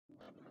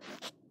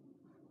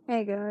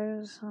Hey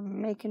guys,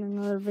 I'm making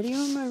another video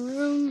in my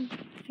room.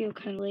 I feel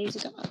kind of lazy,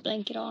 got my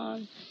blanket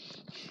on.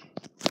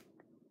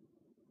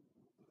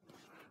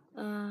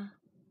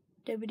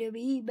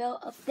 WWE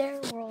belt up there,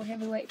 World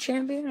Heavyweight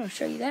Champion, I'll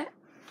show you that.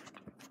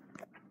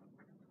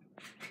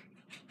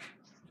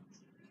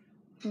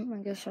 I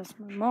guess that's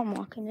my mom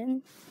walking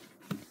in.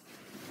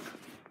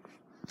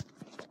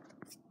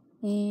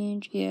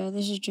 And yeah,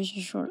 this is just a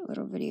short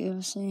little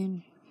video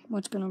saying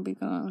what's gonna be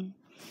gone.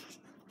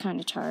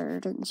 Kinda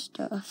tired and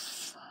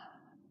stuff.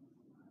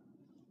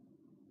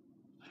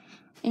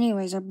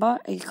 Anyways, I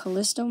bought a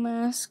Kalisto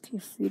mask.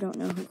 If you don't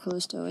know who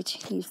Kalisto is,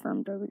 he's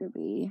from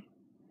WWE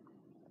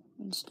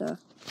and stuff.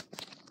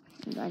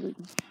 And I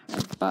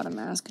bought a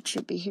mask. It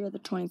should be here the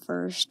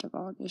 21st of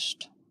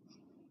August.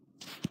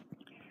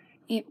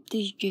 Yep,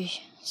 this is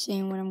just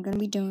saying what I'm gonna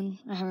be doing.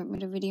 I haven't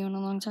made a video in a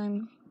long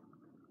time.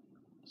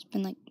 It's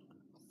been like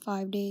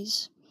 5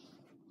 days.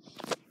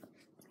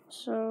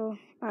 So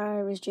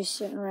I was just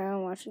sitting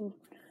around watching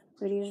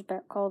videos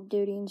about Call of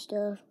Duty and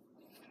stuff.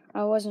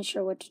 I wasn't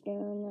sure what to do,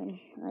 and then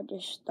I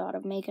just thought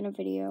of making a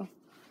video.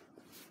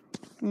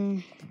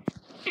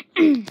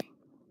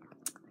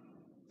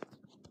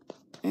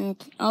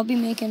 I'll be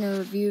making a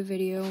review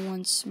video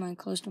once my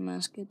Kalisto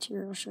mask gets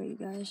here. I'll show you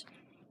guys.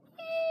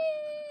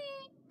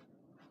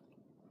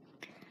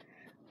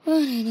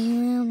 But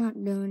anyway, I'm not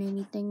doing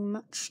anything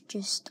much.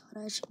 Just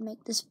thought I should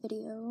make this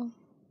video.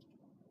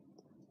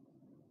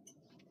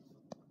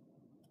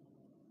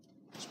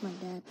 It's my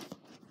dad.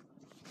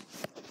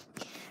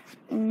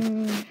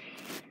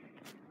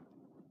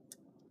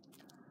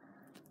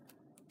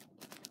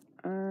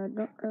 I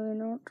don't really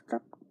know what to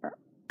talk about.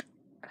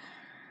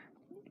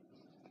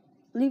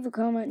 Leave a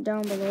comment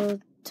down below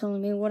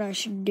telling me what I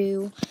should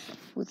do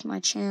with my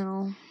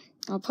channel.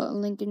 I'll put a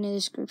link in the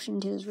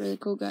description to this really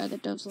cool guy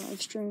that does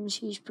live streams.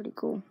 He's pretty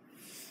cool.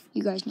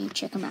 You guys need to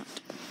check him out.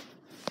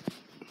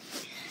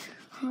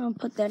 I'll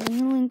put that in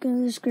the link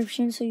in the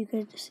description so you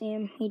can see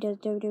him. He does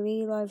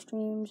WWE live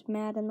streams,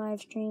 Madden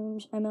live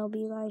streams,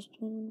 MLB live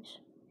streams.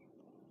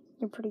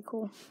 They're pretty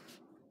cool.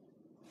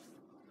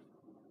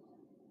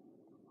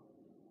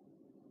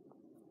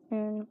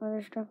 And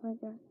other stuff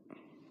like that.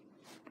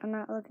 I'm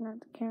not looking at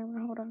the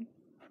camera. Hold on.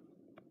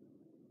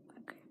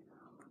 Okay,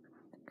 I'm looking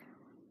at the camera.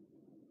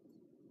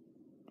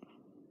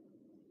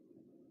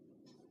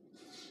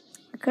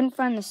 I couldn't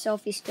find the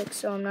selfie stick,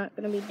 so I'm not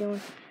going to be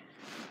doing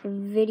a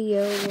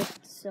video with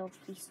the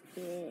selfie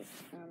stick.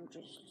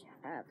 Just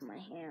have my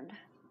hand.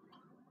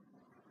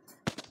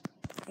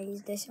 I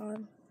use this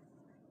arm.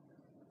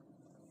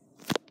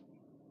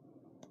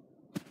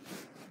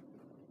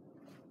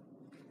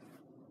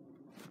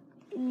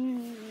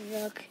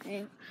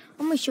 Okay,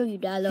 I'm gonna show you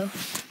Dilo.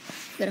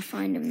 Gotta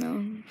find him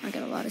though. I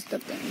got a lot of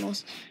stuffed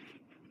animals.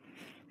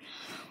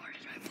 Where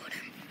did I put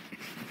him?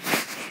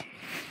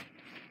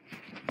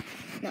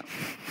 No,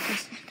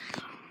 this is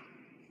Dilo.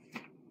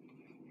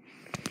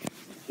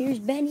 Here's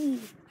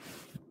Benny.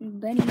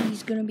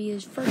 Benny's gonna be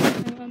his first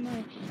time on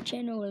my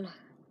channel.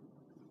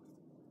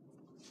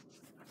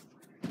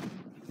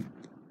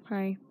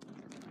 Hi.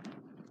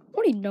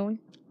 What are you doing?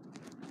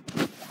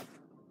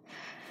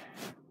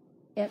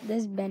 Yep,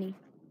 this is Benny.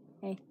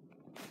 Hey.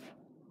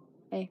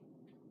 Hey.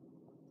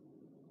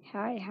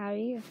 Hi, how are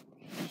you?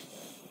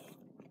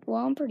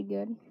 Well, I'm pretty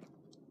good.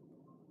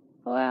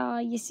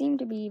 Well, you seem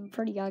to be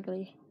pretty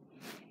ugly.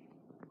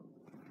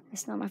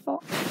 It's not my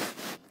fault.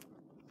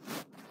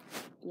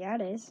 Yeah,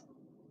 it is.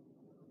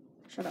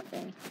 Shut up,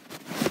 Benny.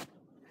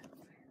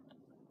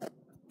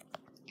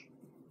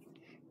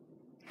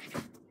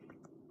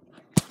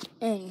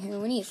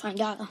 Anywho, we need to find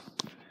out.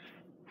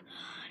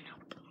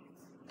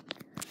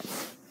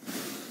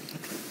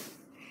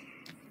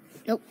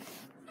 Nope.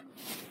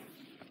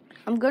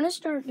 I'm gonna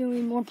start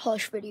doing more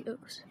plush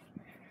videos.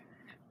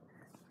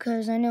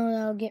 Because I know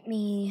that'll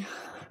be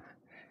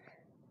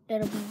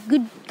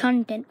good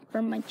content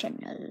for my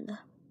channel.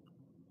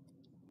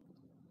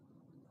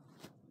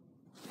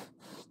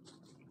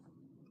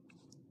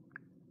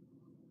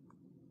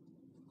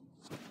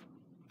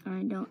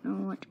 I don't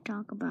know what to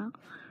talk about.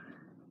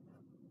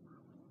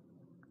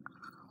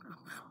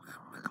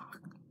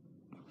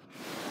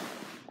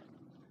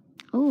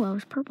 Oh, I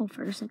was purple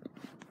for a second.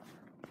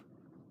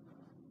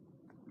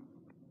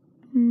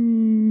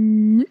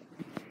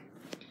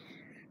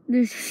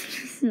 This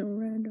is so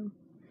random.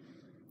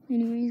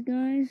 Anyways,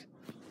 guys,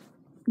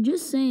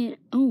 just saying.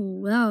 Oh,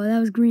 wow, that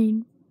was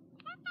green.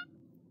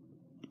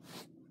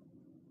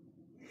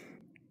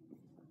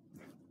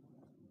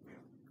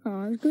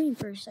 Oh, it was green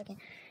for a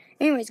second.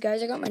 Anyways,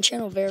 guys, I got my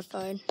channel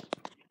verified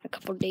a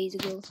couple days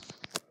ago.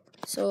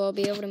 So I'll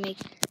be able to make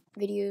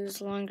videos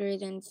longer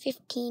than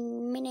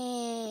 15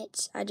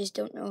 minutes. I just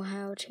don't know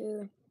how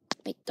to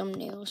make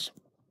thumbnails.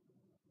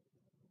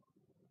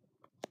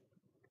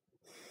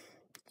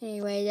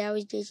 Anyway, that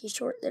was just a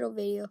short little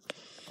video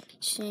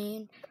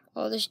saying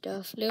all the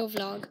stuff, little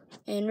vlog.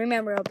 And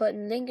remember, I'll put a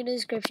link in the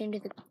description to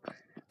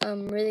the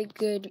really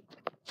good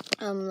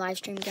live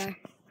stream guy.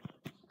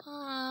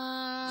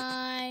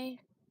 Bye.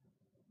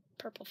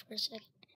 Purple for a second.